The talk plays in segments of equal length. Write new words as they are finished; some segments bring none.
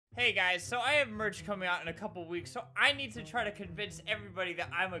Hey guys, so I have merch coming out in a couple weeks, so I need to try to convince everybody that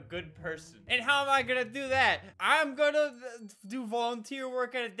I'm a good person. And how am I gonna do that? I'm gonna do volunteer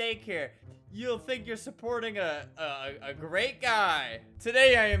work at a daycare. You'll think you're supporting a great guy.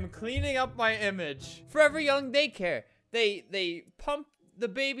 Today I am cleaning up my image. Forever Young Daycare. They pump the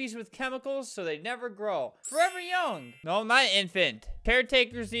babies with chemicals so they never grow. Forever Young. No, not infant.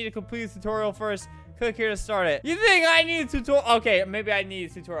 Caretakers need to complete the tutorial first. Click here to start it. You think I need a tutorial? Okay, maybe I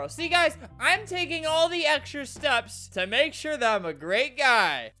need a tutorial. See, guys, I'm taking all the extra steps to make sure that I'm a great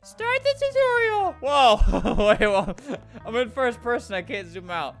guy. Start the tutorial. Whoa, wait, well, I'm in first person. I can't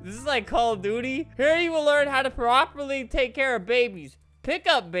zoom out. This is like Call of Duty. Here you will learn how to properly take care of babies. Pick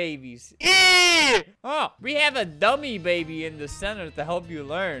up babies. Oh, we have a dummy baby in the center to help you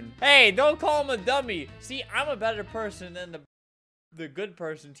learn. Hey, don't call him a dummy. See, I'm a better person than the good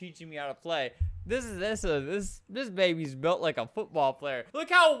person teaching me how to play. This baby's built like a football player.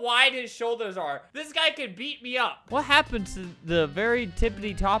 Look how wide his shoulders are. This guy could beat me up. What happens to the very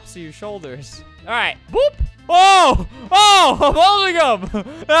tippity tops of your shoulders? All right, boop. Oh, I'm holding him.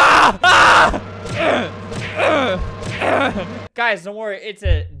 Guys, don't worry. It's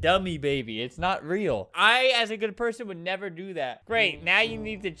a dummy baby. It's not real. I, as a good person, would never do that. Great. Now you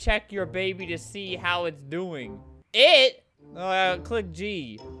need to check your baby to see how it's doing. Click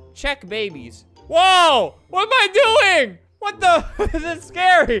G. Check babies. Whoa! What am I doing? What the? This is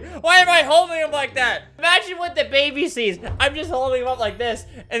scary. Why am I holding him like that? Imagine what the baby sees. I'm just holding him up like this,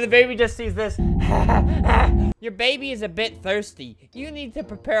 and the baby just sees this. Your baby is a bit thirsty. You need to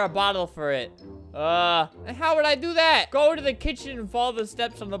prepare a bottle for it. And how would I do that? Go to the kitchen and follow the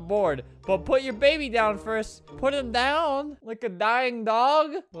steps on the board. But put your baby down first. Put him down like a dying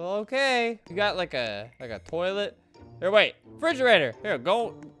dog. Well, okay. You got like a toilet. Here, wait. Refrigerator. Here,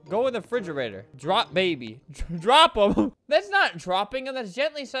 go in the refrigerator. Drop baby. Drop him. That's not dropping him. That's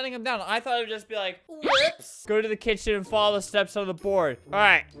gently setting him down. I thought it would just be like, whoops. Go to the kitchen and follow the steps on the board. All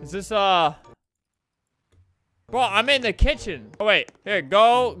right. Is this, Bro, I'm in the kitchen. Oh, wait. Here,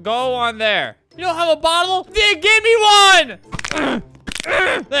 go on there. You don't have a bottle? Then give me one!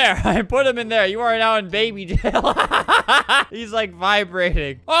 There, I put him in there. You are now in baby jail. He's like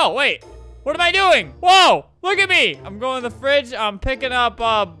vibrating. Oh, wait. What am I doing? Whoa, look at me. I'm going to the fridge. I'm picking up,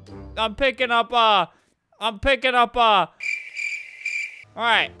 all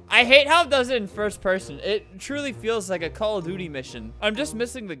right. I hate how it does it in first person. It truly feels like a Call of Duty mission. I'm just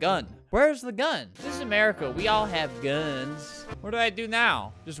missing the gun. Where's the gun? This is America. We all have guns. What do I do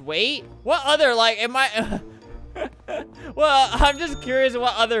now? Just wait? What other, like, am I... Well, I'm just curious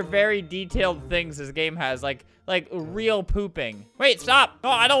what other very detailed things this game has. Like real pooping. Wait, stop. No,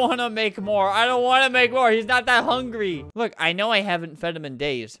 I don't want to make more. I don't want to make more. He's not that hungry. Look, I know I haven't fed him in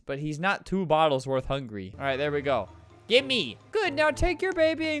days, but he's not 2 bottles worth hungry. All right, there we go. Give me. Good, now take your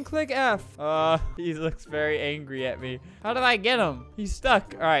baby and click F. He looks very angry at me. How did I get him? He's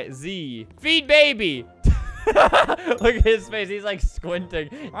stuck. All right, Z. Feed baby. Look at his face. He's like squinting.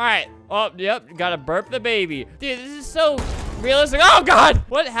 All right. Oh, yep. Gotta burp the baby. Dude, this is so realistic. Oh, God.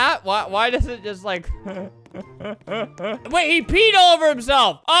 What happened? Why does it just like... Wait, he peed all over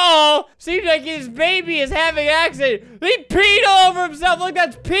himself. Uh-oh. Seems like his baby is having an accident. He peed all over himself. Look,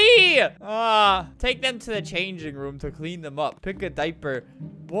 that's pee. Take them to the changing room to clean them up. Pick a diaper.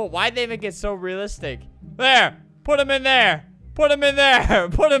 Whoa, why'd they make it so realistic? There. Put him in there. Put him in there.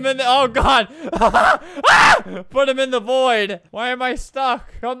 Put him in the... Oh, God. Put him in the void. Why am I stuck?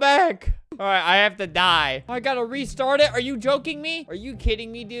 Come back. All right, I have to die. I gotta restart it. Are you joking me? Are you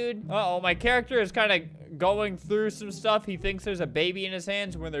kidding me, dude? Uh-oh, my character is kind of going through some stuff. He thinks there's a baby in his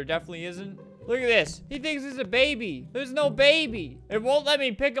hands when there definitely isn't. Look at this. He thinks there's a baby. There's no baby. It won't let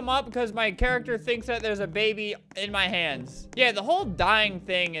me pick him up because my character thinks that there's a baby in my hands. Yeah, the whole dying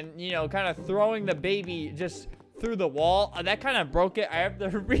thing and, you know, kind of throwing the baby just... through the wall. That kind of broke it. I have to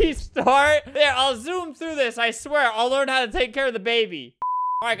restart. There, I'll zoom through this. I swear, I'll learn how to take care of the baby.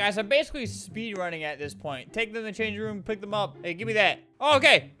 All right, guys, I'm basically speed running at this point. Take them to the changing room, pick them up. Hey, give me that. Oh,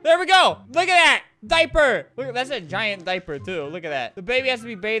 okay, there we go. Look at that. Diaper. Look, that's a giant diaper, too. Look at that. The baby has to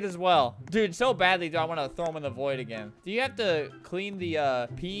be bathed as well. Dude, so badly do I want to throw him in the void again. Do you have to clean the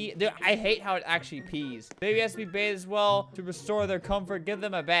pee? Dude, I hate how it actually pees. Baby has to be bathed as well to restore their comfort. Give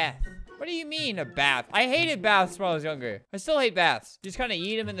them a bath. What do you mean, a bath? I hated baths when I was younger. I still hate baths. Just kind of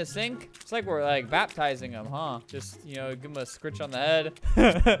eat them in the sink. It's like we're like baptizing them, huh? Just, you know, give them a scritch on the head.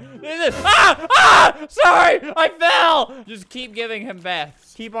 Sorry, I fell. Just keep giving him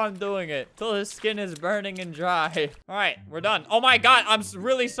baths. Keep on doing it till his skin is burning and dry. All right, we're done. Oh my God, I'm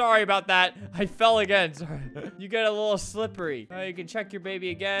really sorry about that. I fell again, sorry. You get a little slippery. All right, you can check your baby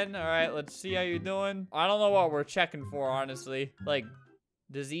again. All right, let's see how you're doing. I don't know what we're checking for, honestly. Like,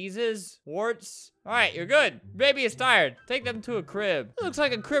 diseases, warts. All right, you're good. Baby is tired. Take them to a crib. It looks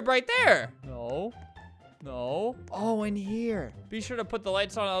like a crib right there. No. No. Oh, in here. Be sure to put the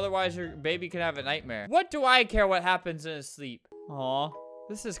lights on, otherwise your baby could have a nightmare. What do I care what happens in his sleep? Aw.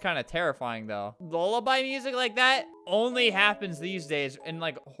 This is kind of terrifying, though. Lullaby music like that only happens these days in,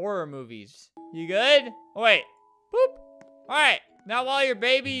 like, horror movies. You good? Oh, wait. Boop. All right. Now, while you're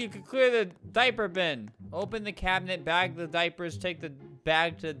baby, you can clear the diaper bin. Open the cabinet, bag the diapers, take the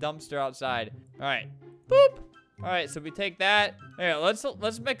bag to the dumpster outside. All right. Boop. All right, so we take that. Here, let's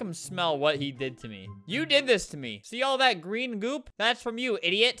make him smell what he did to me. You did this to me. See all that green goop? That's from you,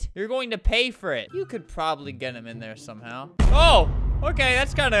 idiot. You're going to pay for it. You could probably get him in there somehow. Oh, okay,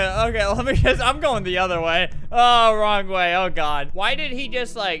 that's kind of, okay, let me just, I'm going the other way. Oh, wrong way, oh God. Why did he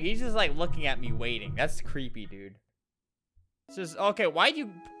just like, he's just like looking at me waiting. That's creepy, dude. It's just, okay, why'd you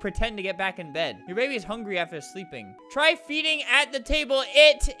pretend to get back in bed? Your baby's hungry after sleeping. Try feeding at the table,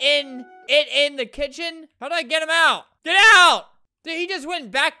 it in the kitchen. How do I get him out? Get out! Dude, he just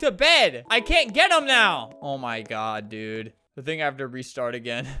went back to bed. I can't get him now. Oh my God, dude. I think I have to restart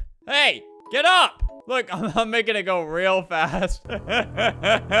again. Hey, get up! Look, I'm making it go real fast.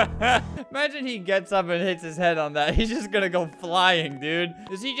 Imagine he gets up and hits his head on that. He's just gonna go flying, dude.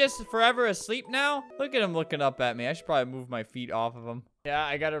 Is he just forever asleep now? Look at him looking up at me. I should probably move my feet off of him. Yeah,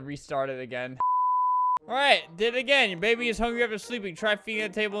 I gotta restart it again. All right, did it again. Your baby is hungry after sleeping. Try feeding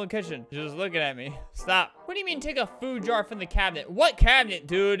at the table in the kitchen. She's just looking at me. Stop. What do you mean take a food jar from the cabinet? What cabinet,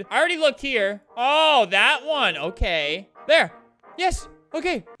 dude? I already looked here. Oh, that one. Okay. There. Yes.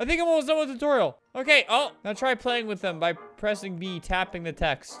 Okay. I think I'm almost done with the tutorial. Okay. Oh, now try playing with them by pressing B, tapping the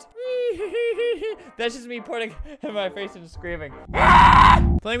text. That's just me putting in my face and screaming.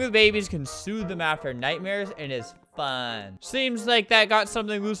 Playing with babies can soothe them after nightmares and is fun. Seems like that got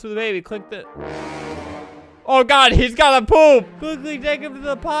something loose for the baby. Click the... Oh God, he's got a poop. Quickly take him to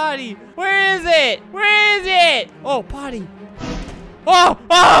the potty. Where is it? Where is it? Oh, potty.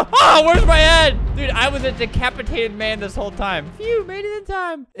 Oh, where's my head? Dude, I was a decapitated man this whole time. Phew, made it in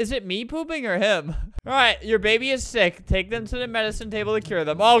time. Is it me pooping or him? All right, your baby is sick. Take them to the medicine table to cure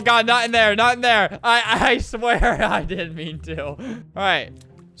them. Oh God, not in there, not in there. I swear I didn't mean to. All right,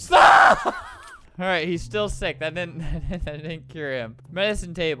 stop. All right, he's still sick. That didn't cure him.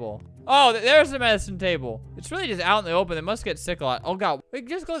 Medicine table. Oh, there's the medicine table. It's really just out in the open. They must get sick a lot. Oh God, it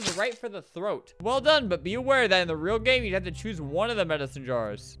just goes right for the throat. Well done, but be aware that in the real game, you'd have to choose one of the medicine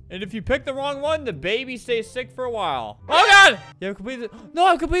jars. And if you pick the wrong one, the baby stays sick for a while. Oh God! You have completed, no,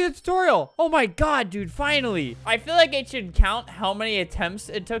 I've completed the tutorial. Oh my God, dude, finally. I feel like it should count how many attempts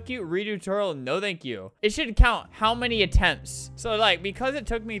it took you. Redo tutorial, no thank you. It should count how many attempts. So like, because it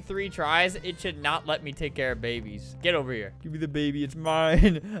took me 3 tries, it should not let me take care of babies. Get over here. Give me the baby, it's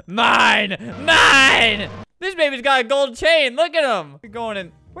mine. Mine! This baby's got a gold chain. Look at him. We're going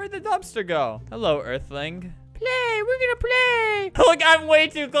in. Where'd the dumpster go? Hello, Earthling. Play. We're gonna play. Look, I'm way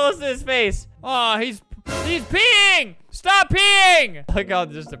too close to his face. Oh, he's peeing. Stop peeing. Look how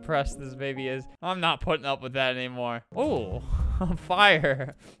just depressed this baby is. I'm not putting up with that anymore. Oh,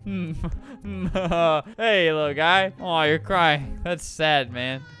 fire. Hey, little guy. Oh, you're crying. That's sad,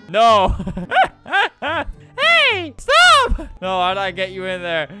 man. No. Hey, stop! No, how did I get you in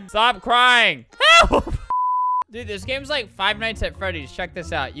there? Stop crying. Help! Dude, this game's like Five Nights at Freddy's. Check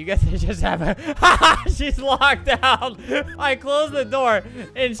this out. You get to just have a... She's locked out. I closed the door,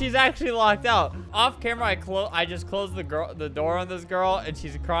 and she's actually locked out. Off camera, I just closed the door on this girl, and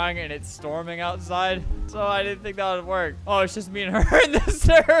she's crying, and it's storming outside. So I didn't think that would work. Oh, it's just me and her in the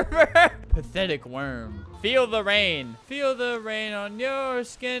server. Pathetic worm. Feel the rain. Feel the rain on your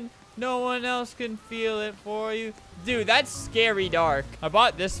skin. No one else can feel it for you. Dude, that's scary dark. I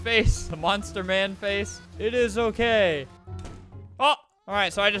bought this face, the Monster Man face. It is okay. Oh, all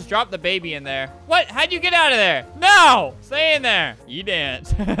right, so I just dropped the baby in there. What? How'd you get out of there? No! Stay in there. You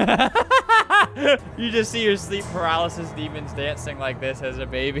dance. You just see your sleep paralysis demons dancing like this as a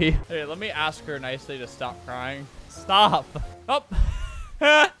baby. Hey, let me ask her nicely to stop crying. Stop. Oh,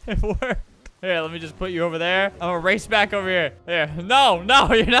 it worked. Here, let me just put you over there. I'm gonna race back over here. Here. No,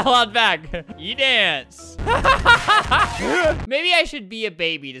 you're not allowed back. You dance. Maybe I should be a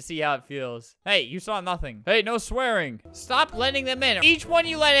baby to see how it feels. Hey, you saw nothing. Hey, no swearing. Stop letting them in. Each one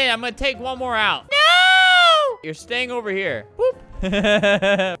you let in, I'm gonna take one more out. No! You're staying over here. Whoop.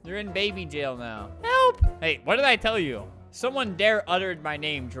 You're in baby jail now. Help. Hey, what did I tell you? Someone dare uttered my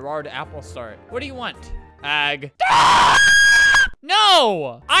name, Gerard Applestart. What do you want? Ag.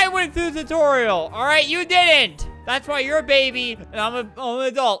 No! I went through the tutorial. All right, you didn't. That's why you're a baby and I'm an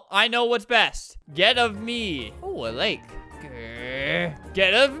adult. I know what's best. Get of me. Oh, a lake.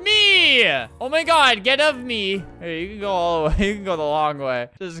 Get of me! Oh my god, get of me! Hey, you can go all the way. You can go the long way.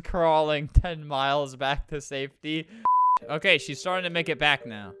 Just crawling 10 miles back to safety. Okay, she's starting to make it back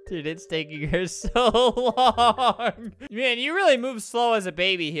now. Dude, it's taking her so long. Man, you really move slow as a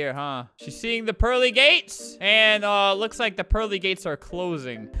baby here, huh? She's seeing the pearly gates. And looks like the pearly gates are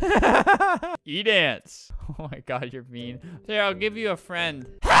closing. E-dance. Oh my god, you're mean. Here, I'll give you a friend.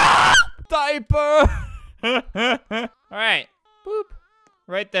 Diaper! Alright. Boop.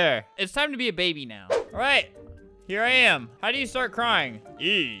 Right there. It's time to be a baby now. Alright. Here I am. How do you start crying?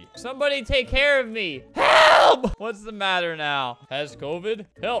 E. Somebody take care of me. Help! What's the matter now? Has COVID?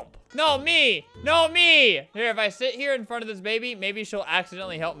 Help. No, me. No, me. Here, if I sit here in front of this baby, maybe she'll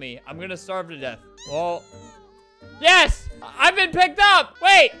accidentally help me. I'm gonna starve to death. Well. Yes! I've been picked up!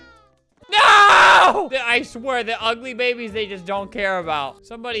 Wait! No! I swear, the ugly babies, they just don't care about.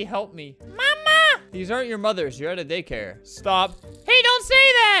 Somebody help me. Mama! These aren't your mothers. You're at a daycare. Stop. Hey, don't say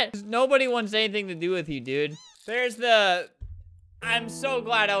that! Nobody wants anything to do with you, dude. There's the... I'm so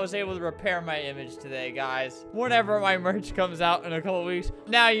glad I was able to repair my image today, guys. Whenever my merch comes out in a couple weeks,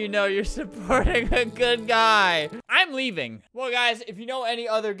 now you know you're supporting a good guy. I'm leaving. Well, guys, if you know any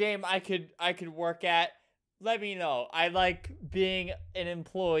other game I could work at, let me know. I like being an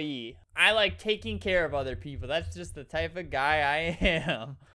employee. I like taking care of other people. That's just the type of guy I am.